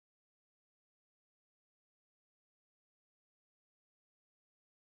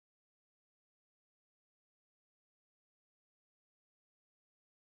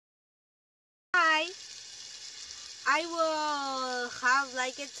I would have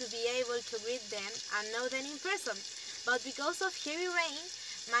liked to be able to greet them and know them in person, but because of heavy rain,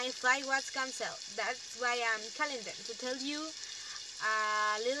 my flight was cancelled. That's why I'm calling them, to tell you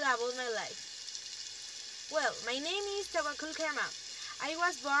a little about my life. Well, my name is Tawakkul Karman. I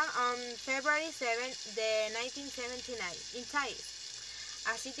was born on February 7, 1979 in Taiz,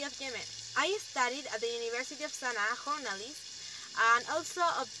 a city of Yemen. I studied at the University of Sana'a journalism and also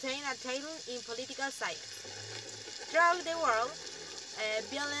obtained a title in political science. Throughout the world,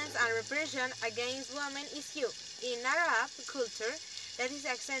 violence and repression against women is huge. In Arab culture that is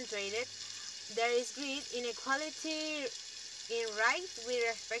accentuated, there is great inequality in rights with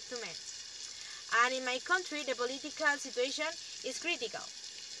respect to men. And in my country, the political situation is critical.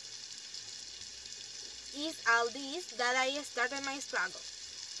 It's all this that I started my struggle.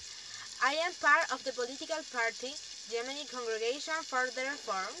 I am part of the political party Yemeni Congregation for the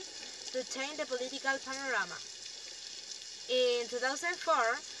Reform to change the political panorama. In 2004,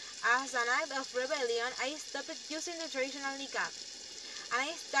 as an act of rebellion, I stopped using the traditional niqab, and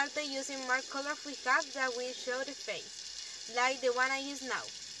I started using more colorful hijabs that will show the face, like the one I use now.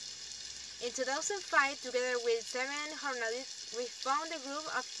 In 2005, together with 7 journalists, we founded a group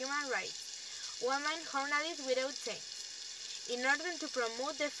of human rights, Women Journalists Without Chains, in order to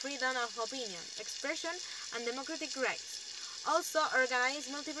promote the freedom of opinion, expression, and democratic rights. Also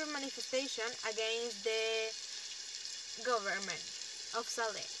organized multiple manifestations against the government of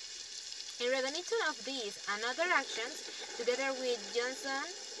Saleh. In recognition of these and other actions, together with Johnson,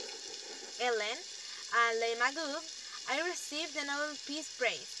 Ellen, and Leigh Magoo, I received the Nobel Peace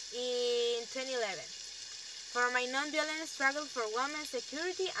Prize in 2011 for my non-violent struggle for women's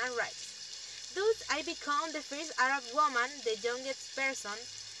security and rights. Thus, I became the first Arab woman, the youngest person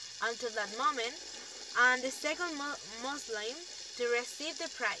until that moment, and the second Muslim to receive the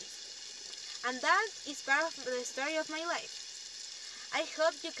prize. And that is part of the story of my life. I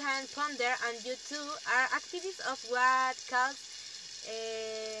hope you can ponder and you too are activists of what calls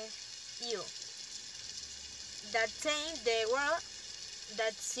you, that change the world,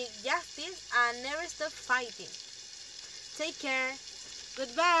 that seek justice and never stop fighting. Take care.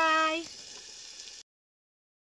 Goodbye.